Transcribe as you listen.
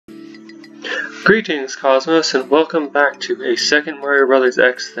Greetings, Cosmos, and welcome back to a second Mario Bros.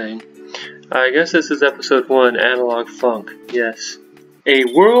 XThing. I guess this is episode 1, Analog Funk. Yes. A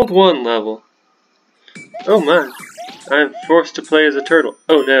World 1 level. Oh my. I'm forced to play as a turtle.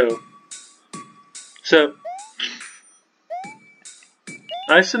 Oh no. So,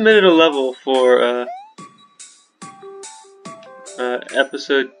 I submitted a level for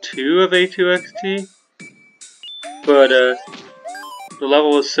episode 2 of A2XT, but the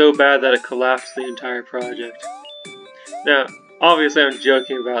level was so bad that it collapsed the entire project. Now, obviously I'm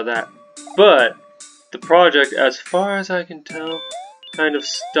joking about that, but the project, as far as I can tell, kind of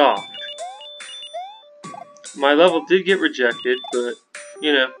stopped. My level did get rejected, but,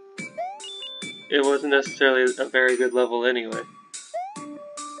 you know, it wasn't necessarily a very good level anyway.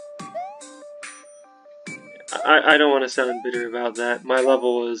 I don't want to sound bitter about that. My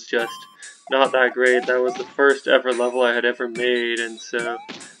level was just not that great. That was the first ever level I had ever made, and so,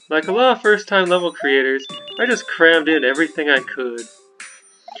 like a lot of first-time level creators, I just crammed in everything I could.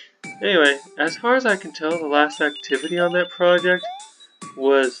 Anyway, as far as I can tell, the last activity on that project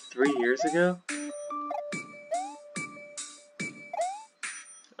was 3 years ago.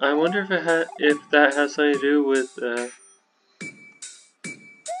 I wonder if that has something to do with,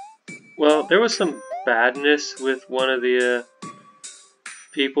 well, there was some badness with one of the,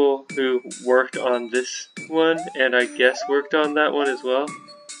 people who worked on this one, and I guess worked on that one as well.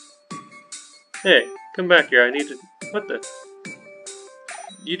 Hey, come back here, I need to... What the...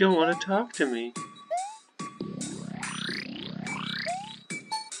 You don't want to talk to me.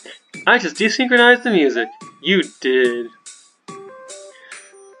 I just desynchronized the music. You did.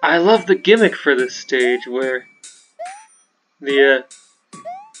 I love the gimmick for this stage where the,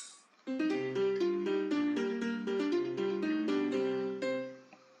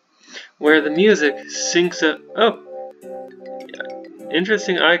 where the music syncs up. Oh!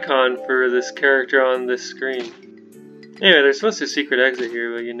 Interesting icon for this character on this screen. Anyway, there's supposed to be a secret exit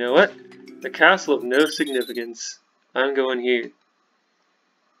here, but you know what? The castle of no significance. I'm going here.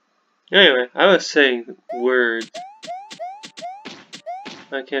 Anyway, I was saying words.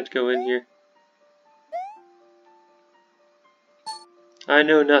 I can't go in here. I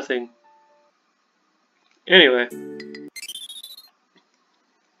know nothing. Anyway.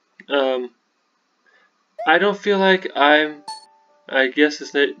 I don't feel like I guess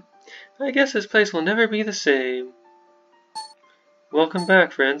this place will never be the same. Welcome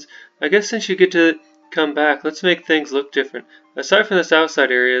back, friends. I guess since you get to come back, let's make things look different. Aside from this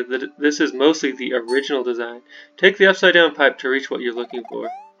outside area, this is mostly the original design. Take the upside down pipe to reach what you're looking for.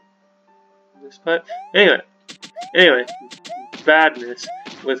 This pipe? Anyway, badness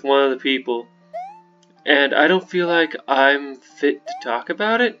with one of the people. And I don't feel like I'm fit to talk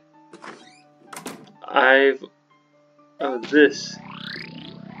about it. This.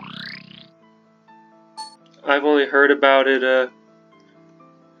 I've only heard about it,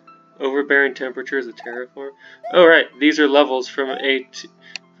 overbearing temperatures of terraform. Oh right, these are levels from a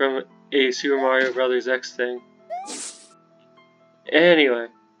Super Mario Bros. XThing. Anyway,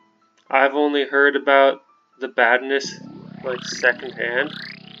 I've only heard about the badness, like, secondhand.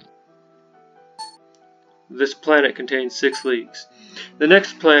 This planet contains 6 leaks. The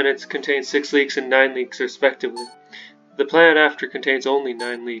next planets contain 6 leaks and 9 leaks respectively. The planet after contains only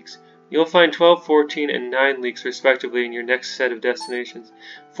 9 leaks. You'll find 12, 14, and 9 leaks respectively in your next set of destinations.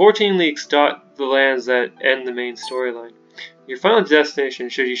 14 leaks dot the lands that end the main storyline. Your final destination,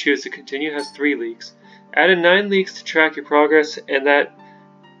 should you choose to continue, has 3 leaks. Add in 9 leaks to track your progress, and that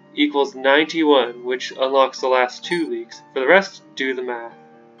equals 91, which unlocks the last 2 leaks. For the rest, do the math.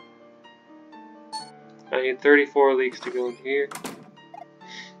 I need 34 leaks to go in here.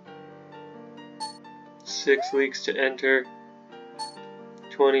 6 leaks to enter.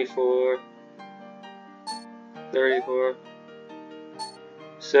 24, 34,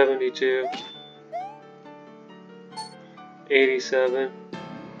 72, 87.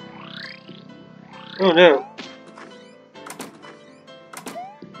 Oh no.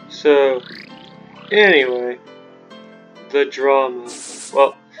 So, anyway, the drama.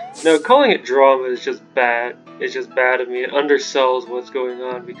 Well, no, calling it drama is just bad. It's just bad of me. It undersells what's going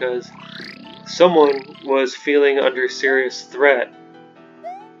on because someone was feeling under serious threat.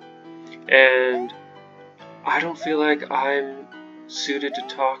 And I don't feel like I'm suited to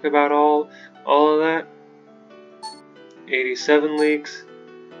talk about all of that. 87 leaks,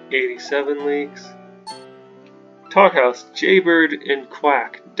 87 leaks. Talkhouse, Jaybird, and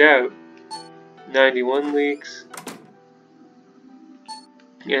Quack, Doubt, 91 leaks,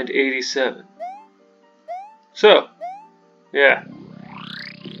 and 87. So, yeah.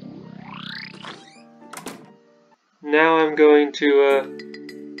 Now I'm going to,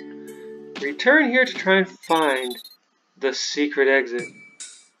 Return here to try and find the secret exit.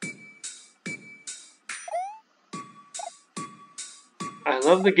 I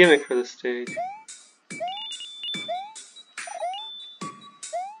love the gimmick for this stage.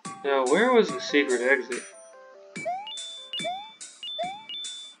 Now, where was the secret exit?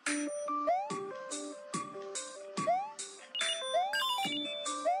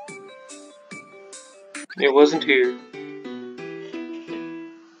 It wasn't here.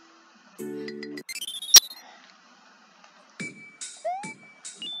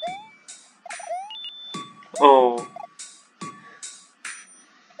 Oh.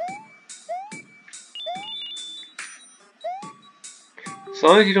 As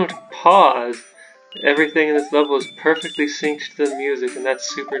long as you don't pause, everything in this level is perfectly synced to the music, and that's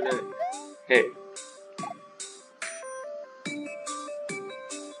super nice. Hey.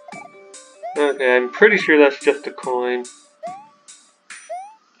 Okay, I'm pretty sure that's just a coin.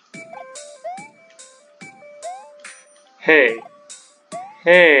 Hey.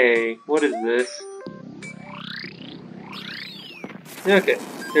 Hey, what is this? Okay,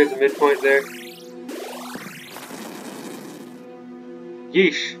 there's a midpoint there.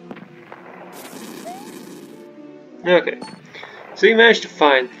 Yeesh. Okay, so you managed to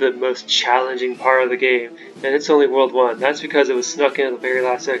find the most challenging part of the game, and it's only World 1. That's because it was snuck in at the very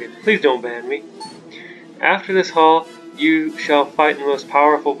last second. Please don't ban me. After this haul, you shall fight the most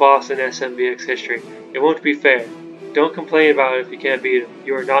powerful boss in SMBX history. It won't be fair. Don't complain about it if you can't beat him.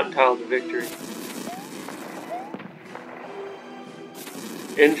 You are not entitled to victory.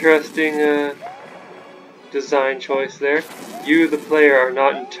 Interesting design choice there. You, the player, are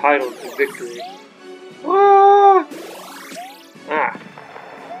not entitled to victory. Ah! Ah.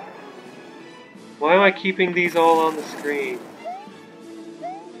 Why am I keeping these all on the screen?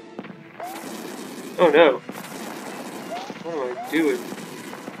 Oh no. What am I doing?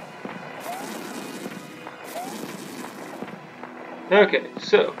 Okay,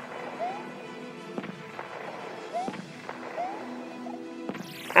 so.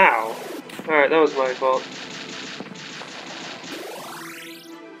 Ow. Alright, that was my fault.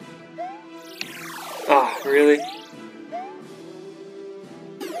 Ah, really?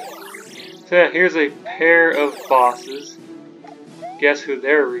 So yeah, here's a pair of bosses. Guess who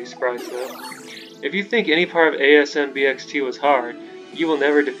their resprites though. If you think any part of ASMBXT was hard, you will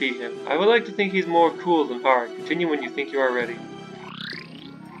never defeat him. I would like to think he's more cool than hard. Continue when you think you are ready.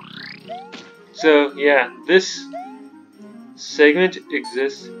 So yeah, this segment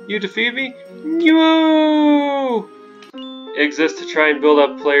exists. You defeat me? No! Exists to try and build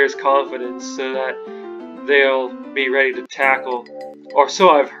up players' confidence so that they'll be ready to tackle, or so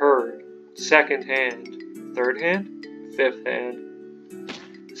I've heard, second hand, third hand, fifth hand.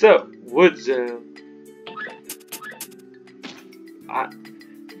 So, Wood Zone.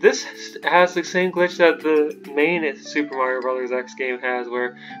 This has the same glitch that the main Super Mario Bros. X game has,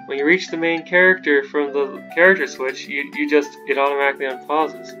 where when you reach the main character from the character switch, it automatically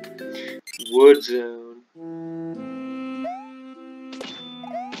unpauses. Wood Zone.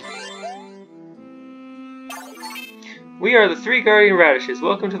 We are the three guardian radishes.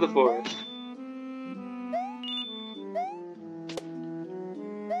 Welcome to the forest.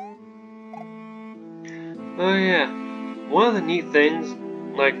 Oh yeah, one of the neat things,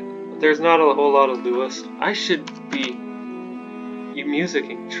 like, there's not a whole lot of Lewis. I should be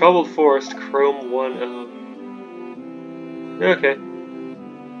musicking. Troubled Forest, Chrome 1-0. Okay.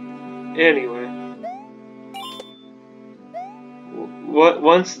 Anyway.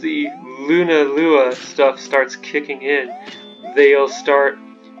 Once the Luna Lua stuff starts kicking in, they'll start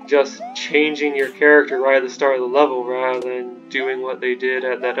just changing your character right at the start of the level rather than doing what they did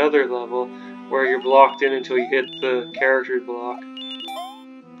at that other level where you're blocked in until you hit the character block.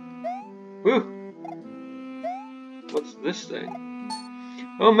 Woo! What's this thing?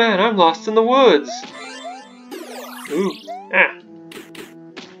 Oh man, I'm lost in the woods! Ooh, ah!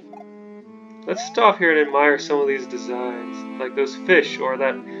 Let's stop here and admire some of these designs, like those fish or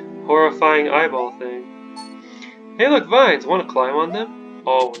that horrifying eyeball thing. Hey look, vines! Want to climb on them?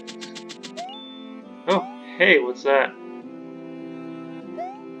 Always. Oh, hey, what's that?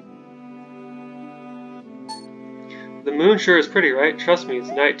 The moon sure is pretty, right? Trust me, it's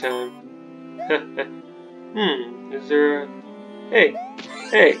nighttime. Is there a...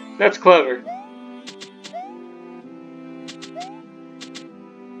 Hey, that's clever.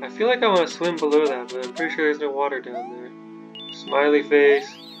 I feel like I want to swim below that, but I'm pretty sure there's no water down there. Smiley face.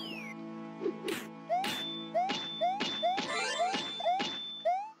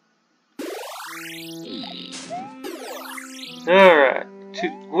 Alright.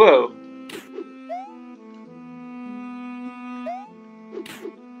 Whoa.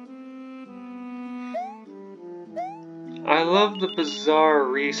 I love the bizarre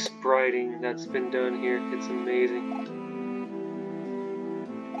re-spriting that's been done here. It's amazing.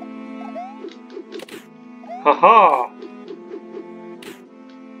 Haha!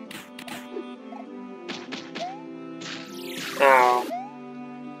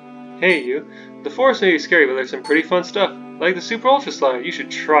 Ow. Hey you. The forest may be scary, but there's some pretty fun stuff. Like the Super Ultra Slide. You should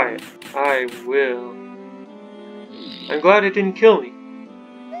try it. I will. I'm glad it didn't kill me.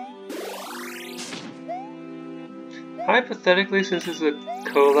 Hypothetically, since it's a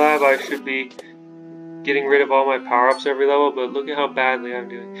collab, I should be getting rid of all my power-ups every level, but look at how badly I'm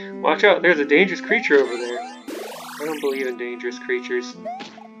doing. Watch out, there's a dangerous creature over there. I don't believe in dangerous creatures.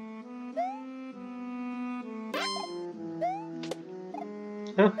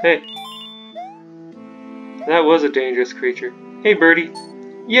 Oh, hey. That was a dangerous creature. Hey, birdie.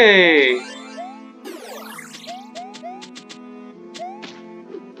 Yay!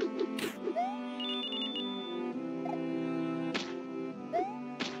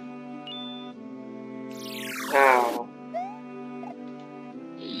 Ow.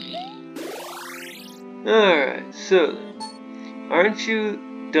 Alright, so then.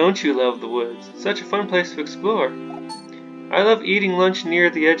 Don't you love the woods? Such a fun place to explore. I love eating lunch near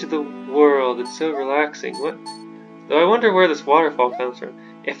the edge of the world. It's so relaxing. What? Though I wonder where this waterfall comes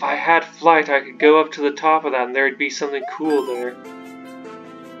from. If I had flight, I could go up to the top of that and there'd be something cool there.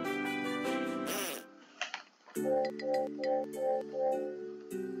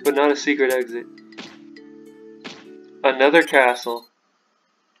 But not a secret exit. Another castle.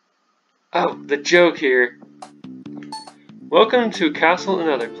 Oh, the joke here. Welcome to Castle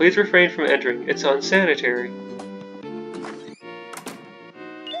Another. Please refrain from entering. It's unsanitary.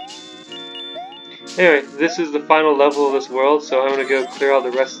 Anyway, this is the final level of this world, so I'm gonna go clear out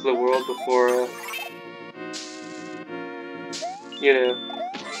the rest of the world before,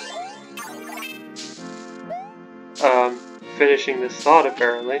 finishing this thought,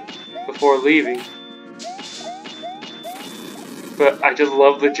 apparently, before leaving. But I just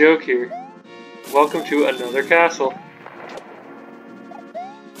love the joke here. Welcome to another castle.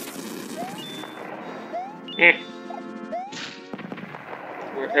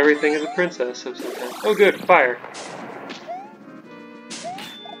 Where everything is a princess of some kind. Oh good, fire.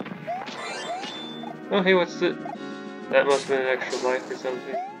 Oh hey, what's the... That must have been an extra life or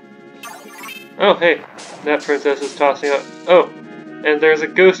something. Oh hey, that princess is tossing out... Oh, and there's a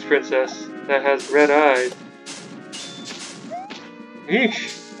ghost princess that has red eyes.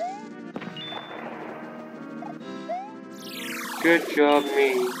 Yeesh. Good job,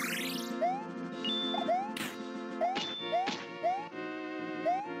 me.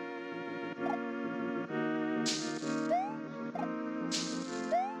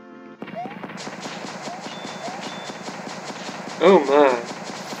 Oh my.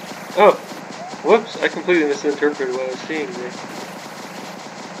 Oh, whoops, I completely misinterpreted what I was seeing there.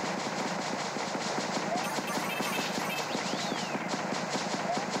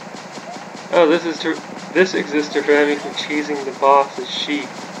 Oh, this exists to prevent me from cheesing the boss's sheep.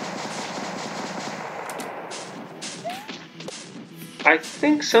 I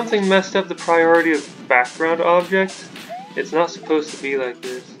think something messed up the priority of background objects. It's not supposed to be like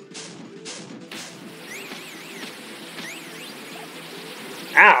this.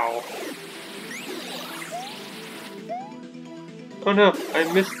 Ow! Oh no,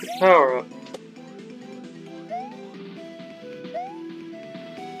 I missed the power-up.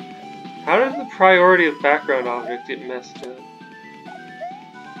 How did the priority of background object get messed up?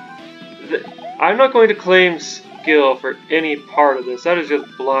 I'm not going to claim skill for any part of this. That is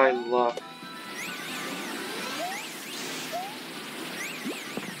just blind luck.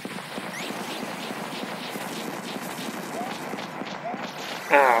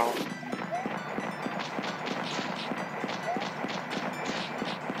 Ow.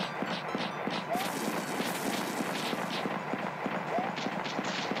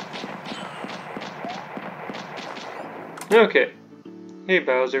 Okay. Hey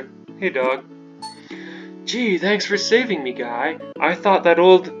Bowser. Hey dog. Gee, thanks for saving me, guy. I thought that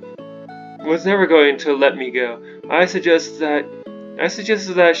old was never going to let me go. I suggested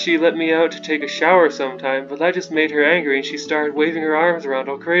that she let me out to take a shower sometime, but that just made her angry and she started waving her arms around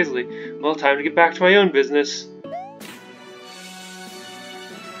all crazily. Well, time to get back to my own business.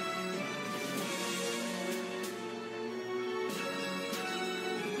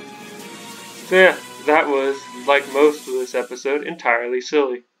 So yeah, that was, like most of this episode, entirely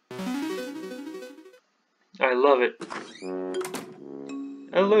silly. I love it.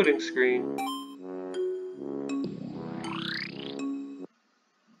 A loading screen.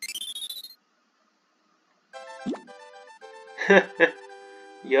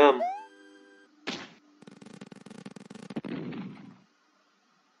 Yum.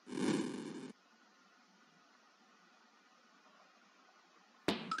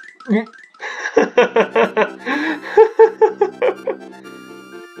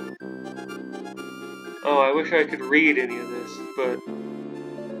 Oh, I wish I could read any of this, but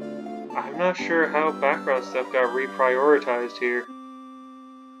I'm not sure how background stuff got reprioritized here.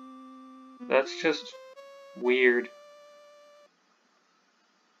 That's just weird.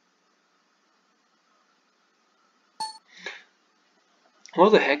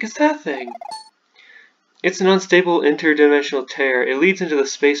 What the heck is that thing? It's an unstable interdimensional tear. It leads into the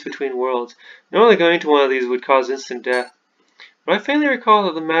space between worlds. Normally going to one of these would cause instant death. But I faintly recall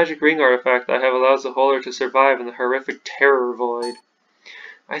that the magic ring artifact I have allows the holder to survive in the horrific terror void.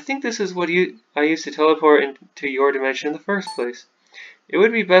 I think this is what I used to teleport into your dimension in the first place. It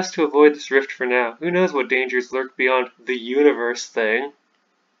would be best to avoid this rift for now. Who knows what dangers lurk beyond the universe thing.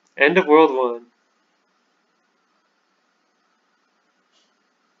 End of World 1.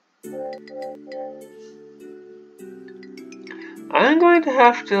 I'm going to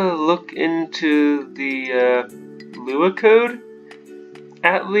have to look into the Lua code,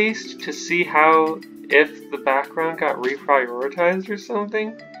 at least, to see if the background got reprioritized or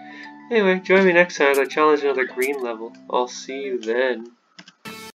something. Anyway, join me next time as I challenge another green level. I'll see you then.